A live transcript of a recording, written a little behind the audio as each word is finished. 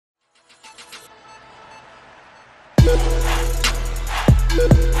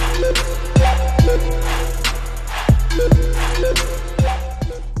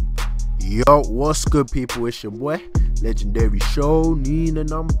Yo, what's good people, it's your boy legendary Shonin,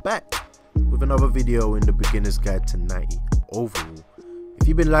 and I'm back with another video in the beginner's guide to 90 overall. If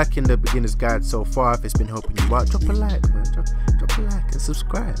you've been liking the beginner's guide so far, if it's been helping you out, drop a like, man. Drop a like and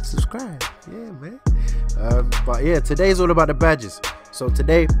subscribe, yeah, man. But yeah, today's all about the badges. So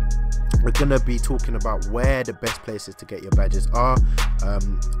today we're gonna be talking about where the best places to get your badges are.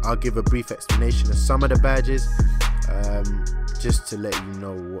 I'll give a brief explanation of some of the badges, just to let you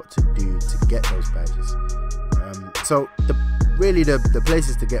know what to do to get those badges. So the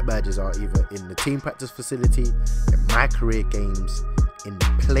places to get badges are either in the team practice facility, in MyCareer games, in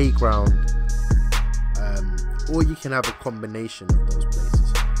the playground, or you can have a combination of those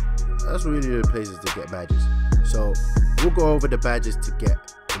places. That's really the places to get badges. So we'll go over the badges to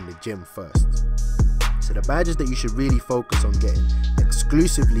get in the gym first. So the badges that you should really focus on getting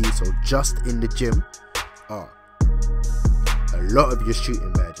exclusively, so just in the gym, are a lot of your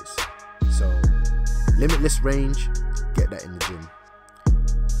shooting badges. So limitless range, get that in the gym.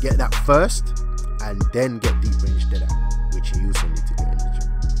 Get that first, and then get deep range deadeye, which you also need to get in the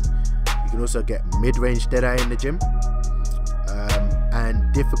gym. You can also get mid-range deadeye in the gym,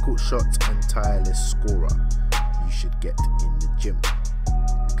 and difficult shots and tireless scorer you should get in the gym,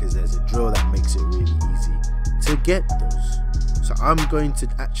 because there's a drill that makes it really easy to get those. So I'm going to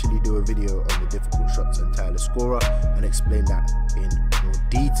actually do a video on the difficult shots and tireless scorer and explain that in more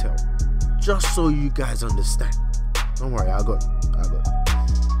detail, just so you guys understand. Don't worry, I got it.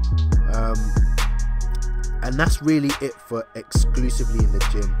 And that's really it for exclusively in the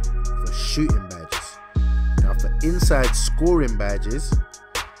gym for shooting badges. Now for inside scoring badges,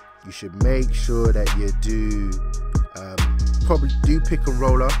 you should make sure that you do probably do pick and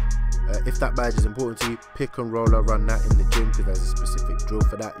roller. If that badge is important to you, pick and roller, run that in the gym, because there's a specific drill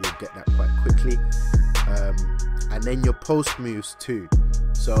for that. You'll get that quite quickly. And then your post moves too.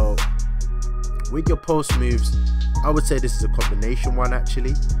 So with your post moves, I would say this is a combination one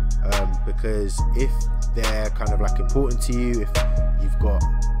actually, because if they're kind of like important to you, if you've got,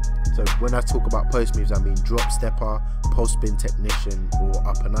 so when I talk about post moves, I mean drop stepper, post spin technician, or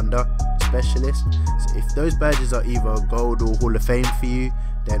up and under specialist. So if those badges are either gold or Hall of Fame for you,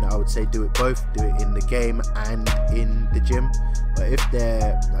 then I would say do it both. Do it in the game and in the gym. But if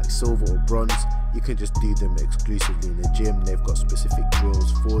they're like silver or bronze, you can just do them exclusively in the gym. They've got specific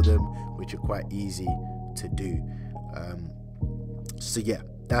drills for them, which are quite easy to do. So yeah,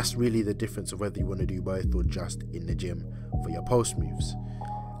 that's really the difference of whether you want to do both or just in the gym for your post moves.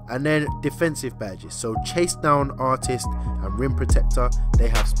 And then defensive badges, so chase down artist and rim protector, they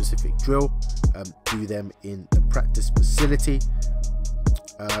have specific drill. Do them in the practice facility.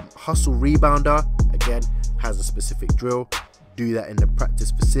 Hustle rebounder, again, has a specific drill. Do that in the practice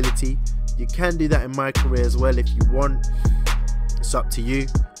facility. You can do that in MyCareer as well if you want. It's up to you.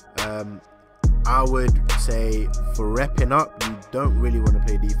 I would say for repping up, you don't really want to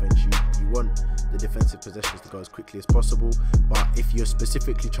play defense. You want the defensive possessions to go as quickly as possible. But if you're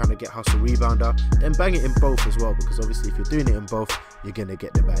specifically trying to get hustle rebounder, then bang it in both as well, because obviously if you're doing it in both, you're going to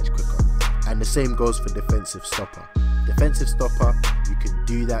get the badge quicker. And the same goes for defensive stopper. Defensive stopper, you can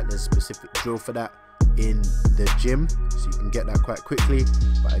do that. There's a specific drill for that in the gym, so you can get that quite quickly.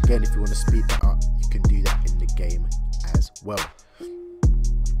 But again, if you want to speed that up, you can do that in the game as well.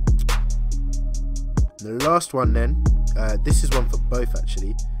 The last one then, this is one for both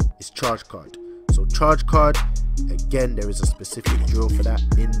actually, is charge card. So charge card, again, there is a specific drill for that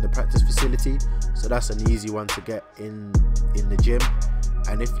in the practice facility, so that's an easy one to get in the gym.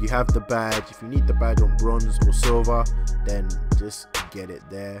 And if you have the badge, if you need the badge on bronze or silver, then just get it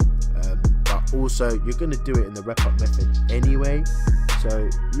there. But also you're going to do it in the rep up method anyway, so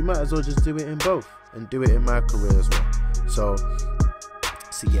you might as well just do it in both and do it in MyCareer as well.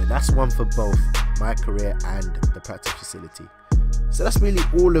 So yeah, that's one for both MyCareer and the practice facility. So that's really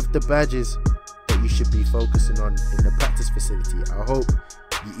all of the badges that you should be focusing on in the practice facility. I hope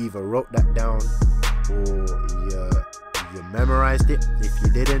you either wrote that down or you memorized it. If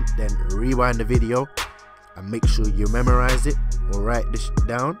you didn't, then rewind the video and make sure you memorize it or write this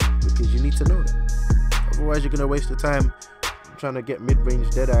down, because you need to know that. Otherwise you're going to waste your time trying to get mid-range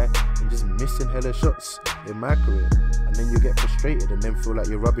deadeye and just missing hella shots in MyCareer, and then you get frustrated and then feel like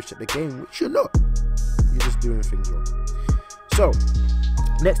you're rubbish at the game, which you're not. You're just doing things wrong. So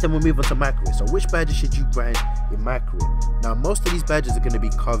next then we'll move on to MyCareer. So which badges should you grind in MyCareer? Now most of these badges are going to be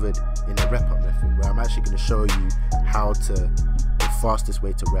covered in the rep up method, where I'm actually going to show you how the fastest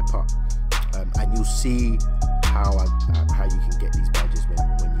way to rep up, and you'll see how you can get these badges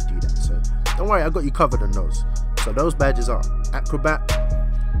when you do that. So don't worry, I got you covered on those. So those badges are acrobat,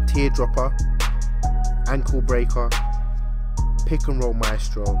 teardropper, ankle breaker, pick and roll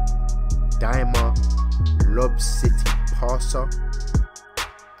maestro, dimer, lob city passer,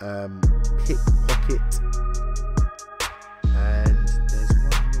 pickpocket, and there's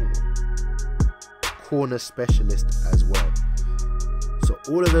one more, corner specialist as well. So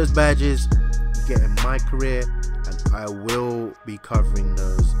all of those badges you get in MyCareer, and I will be covering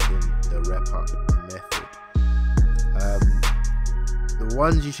those in the rep up method. The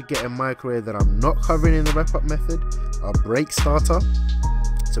ones you should get in MyCareer that I'm not covering in the rep up method are break starter.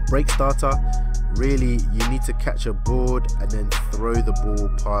 So break starter, really you need to catch a board and then throw the ball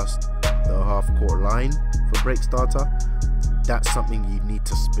past the half court line for break starter. That's something you need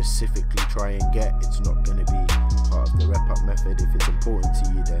to specifically try and get. It's not going to be part of the rep up method. If it's important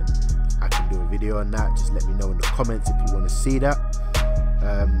to you, then I can do a video on that. Just let me know in the comments if you want to see that.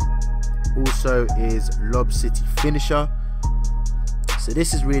 Also is lob city finisher. So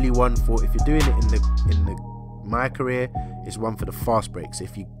this is really one for, if you're doing it in the MyCareer, it's one for the fast break. So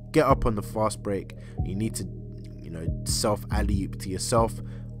if you get up on the fast break, you need to, self alley-oop to yourself.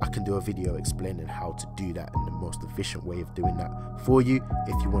 I can do a video explaining how to do that and the most efficient way of doing that for you.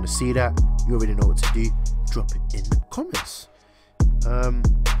 If you want to see that, you already know what to do. Drop it in the comments.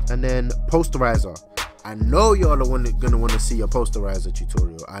 And then posterizer. I know y'all are gonna want to see your posterizer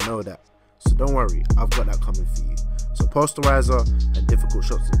tutorial. I know that. So don't worry, I've got that coming for you. So posterizer and difficult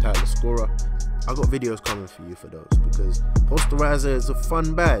shots to title scorer, I've got videos coming for you for those, because posterizer is a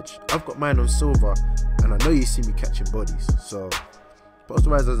fun badge. I've got mine on silver, and I know you see me catching bodies. So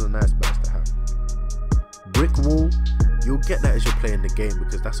posterizer is a nice badge to have. Brick wall, you'll get that as you're playing the game,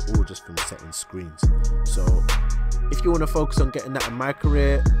 because that's all just from setting screens. So if you want to focus on getting that in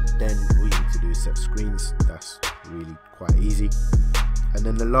MyCareer, then all you need to do is set screens. That's really quite easy. And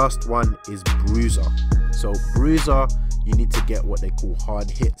then the last one is bruiser. So bruiser, you need to get what they call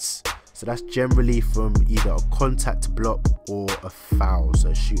hard hits. So that's generally from either a contact block or a foul, so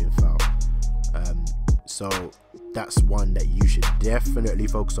a shooting foul. So that's one that you should definitely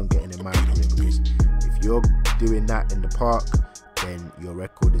focus on getting in MyCareer, because if you're doing that in the park, then your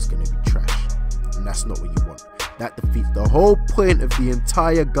record is going to be trash, and that's not what you want. That defeats the whole point of the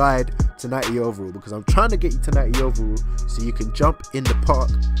entire guide to 90 overall, because I'm trying to get you to 90 overall so you can jump in the park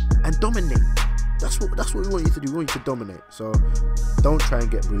and dominate. That's what we want you to do. We want you to dominate. So don't try and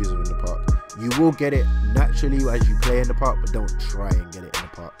get bruiser in the park. You will get it naturally as you play in the park, but don't try and get it in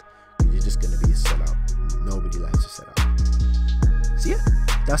the park, because you're just going to be a sellout. Nobody likes a sellout. So yeah,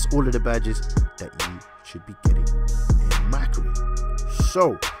 that's all of the badges that you should be getting in MyCareer.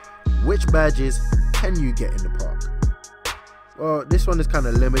 So which badges can you get in the park? Well, this one is kind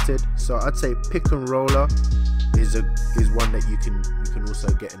of limited, so I'd say pick and roller is one that you can also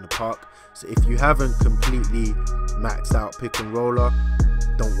get in the park. So if you haven't completely maxed out pick and roller,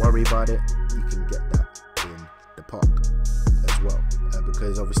 don't worry about it. You can get that in the park as well,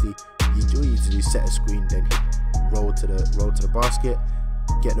 because obviously all you need to do is set a screen, then roll to the basket,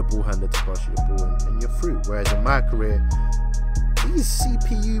 get the ball handler to pass you the ball, and you're through. Whereas in MyCareer, these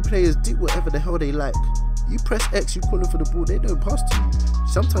CPU players do whatever the hell they like. You press X, you calling for the ball, they don't pass to you.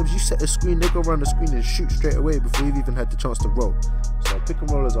 Sometimes you set a screen, they go around the screen and shoot straight away before you've even had the chance to roll. So pick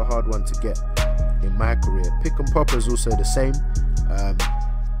and roll is a hard one to get in MyCareer. Pick and pop is also the same.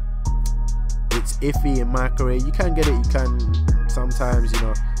 It's iffy in MyCareer. You can get it, you can sometimes,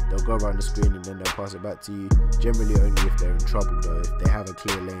 they'll go around the screen and then they'll pass it back to you. Generally only if they're in trouble though. If they have a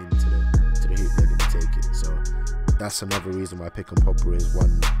clear lane to the hoop, they're gonna take it. So that's another reason why pick and popper is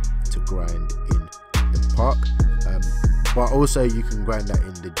one to grind in the park. But also you can grind that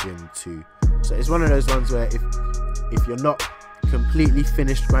in the gym too. So it's one of those ones where if you're not completely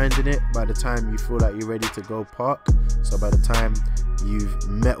finished grinding it by the time you feel like you're ready to go park, so by the time you've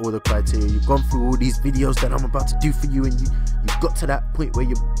met all the criteria, you've gone through all these videos that I'm about to do for you, and you've got to that point where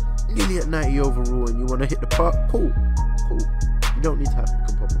you're nearly at 90 overall and you want to hit the park, cool. You don't need to have pick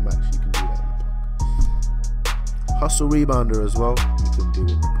and pop a max, you can do that in the park. Hustle rebounder as well, you can do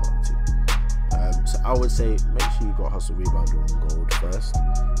in the park too. So I would say make sure you got hustle rebounder on gold first,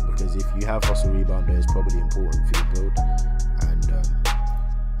 because if you have hustle rebounder, it's probably important for your build, and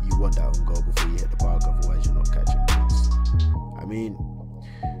you want that on gold before you hit the park, otherwise you're not catching balls. I mean,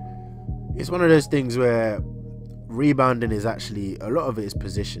 it's one of those things where rebounding is actually, a lot of it is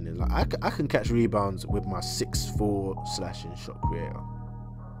positioning. Like I can catch rebounds with my 6'4" slashing shot creator.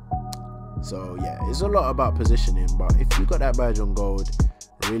 So yeah, it's a lot about positioning, but if you got that badge on gold,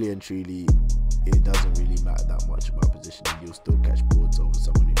 really and truly, it doesn't really matter that much about positioning. You'll still catch boards over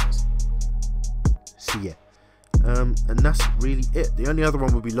someone who does. So yeah, and that's really it. The only other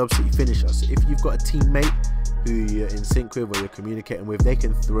one would be lob city finisher. So if you've got a teammate who you're in sync with or you're communicating with, they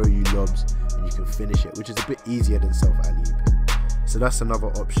can throw you lobs and you can finish it, which is a bit easier than self alley-ooping. So that's another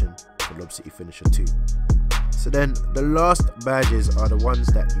option for Lob City Finisher 2. So then the last badges are the ones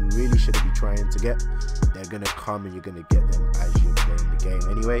that you really shouldn't be trying to get. They're going to come and you're going to get them as you're playing the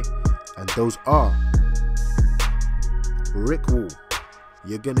game anyway. And those are Brick Wall.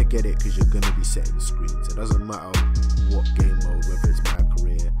 You're going to get it because you're going to be setting screens. It doesn't matter what game mode, whether it's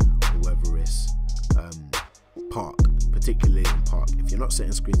MyCareer or whether it's Park, particularly in Park. If you're not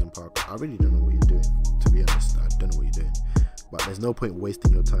setting screens in Park, I really don't know what you're doing, to be honest. I don't know what you're doing. But there's no point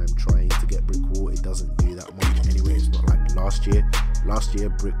wasting your time trying to get Brick Wall. It doesn't do that much anyway. It's not like last year. Last year,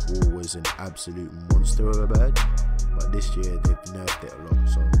 Brick Wall was an absolute monster of a badge. But this year, they've nerfed it a lot.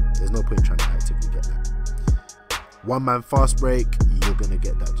 So there's no point trying to actively get that. One man fast break, you're going to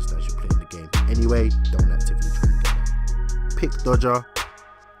get that just as you're playing the game. Anyway, don't actively try and get that. Pick Dodger.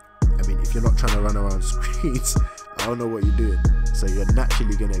 I mean, if you're not trying to run around screens, I don't know what you're doing. So you're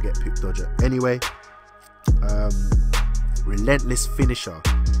naturally going to get Pick Dodger anyway. Relentless Finisher.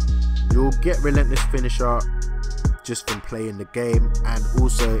 You'll get Relentless Finisher just from playing the game, and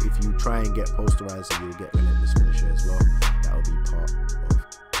also if you try and get Posterizer, you'll get Relentless Finisher as well. That will be part of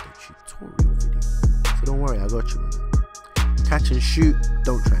the tutorial video. So don't worry, I got you on that. Catch and Shoot.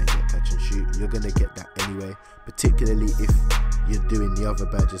 Don't try and get Catch and Shoot. You're going to get that anyway, particularly if you're doing the other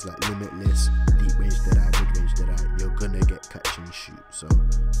badges like Limitless, Deep Range Deadeye, Mid Range Deadeye. You're going to get Catch and Shoot. So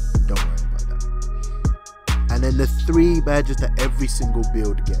don't worry about that. And then the 3 badges that every single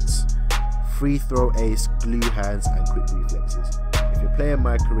build gets: Free Throw Ace, Glue Hands, and Quick Reflexes. If you're playing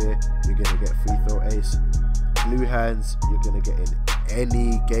MyCareer, you're going to get Free Throw Ace. Glue Hands, you're going to get in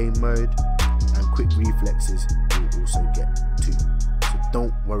any game mode. And Quick Reflexes, you'll also get 2. So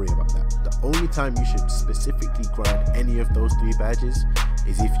don't worry about that. The only time you should specifically grind any of those 3 badges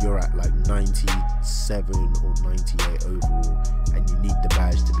is if you're at like 97 or 98 overall and you need the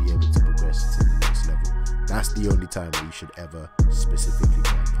badge to be able to progress to the next level. That's the only time where you should ever specifically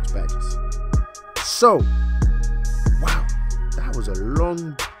grind those badges. So, wow, that was a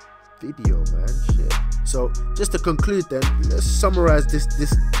long video, man. Shit. So, just to conclude then, let's summarize this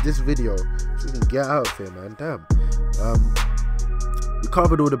video so we can get out of here, man. Damn. We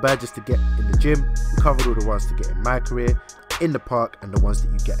covered all the badges to get in the gym. We covered all the ones to get in MyCareer, in the park, and the ones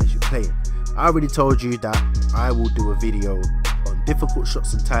that you get as you're playing. I already told you that I will do a video on difficult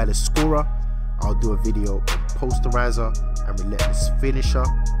shots and tireless scorer. I'll do a video on Posterizer and Relentless Finisher,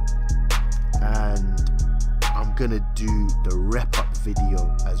 and I'm gonna do the rep up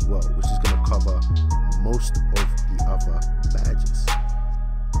video as well, which is gonna cover most of the other badges.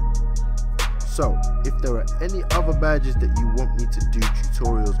 So if there are any other badges that you want me to do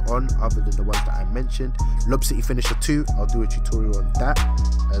tutorials on other than the ones that I mentioned, Lob City Finisher 2, I'll do a tutorial on that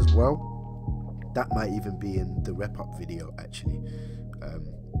as well. That might even be in the rep up video actually.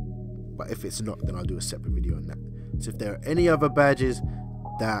 But if it's not, then I'll do a separate video on that. So if there are any other badges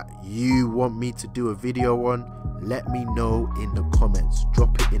that you want me to do a video on, let me know in the comments.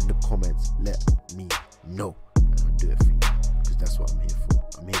 Drop it in the comments. Let me know, and I'll do it for you, because that's what I'm here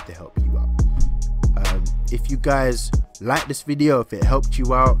for. I'm here to help you out. If you guys like this video, if it helped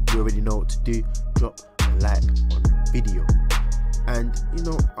you out, you already know what to do. Drop a like on the video. And you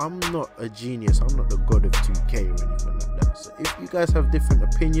know, I'm not a genius, I'm not the god of 2K or anything like that. So if you guys have different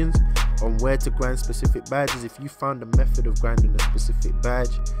opinions on where to grind specific badges, if you found a method of grinding a specific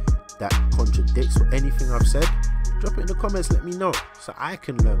badge that contradicts or anything I've said, drop it in the comments, let me know, so I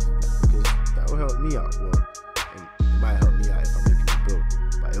can learn from that, because that will help me out. Well, it might help me out if I'm making a build,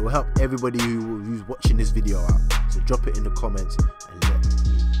 but it will help everybody who's watching this video out. So drop it in the comments and let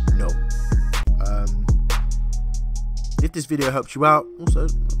me know. If this video helps you out, also,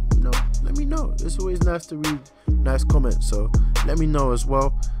 you know, let me know. It's always nice to read nice comments, so let me know as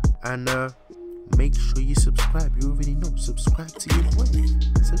well. And make sure you subscribe. You already know, subscribe to your boy.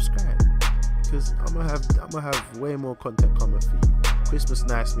 Subscribe, because I'm gonna have way more content coming for you. Christmas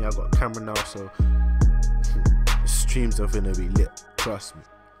nice me, I got a camera now, so streams are gonna be lit. Trust me,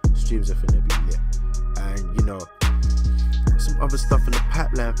 streams are gonna be lit. And you know, some other stuff in the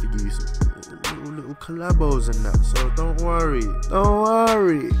pipeline for you. Little collabos and that, so don't worry,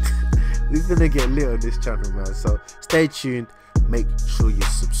 we're gonna get lit on this channel, man. So stay tuned, make sure you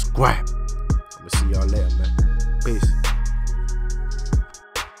subscribe. I'm gonna see y'all later, man. Peace.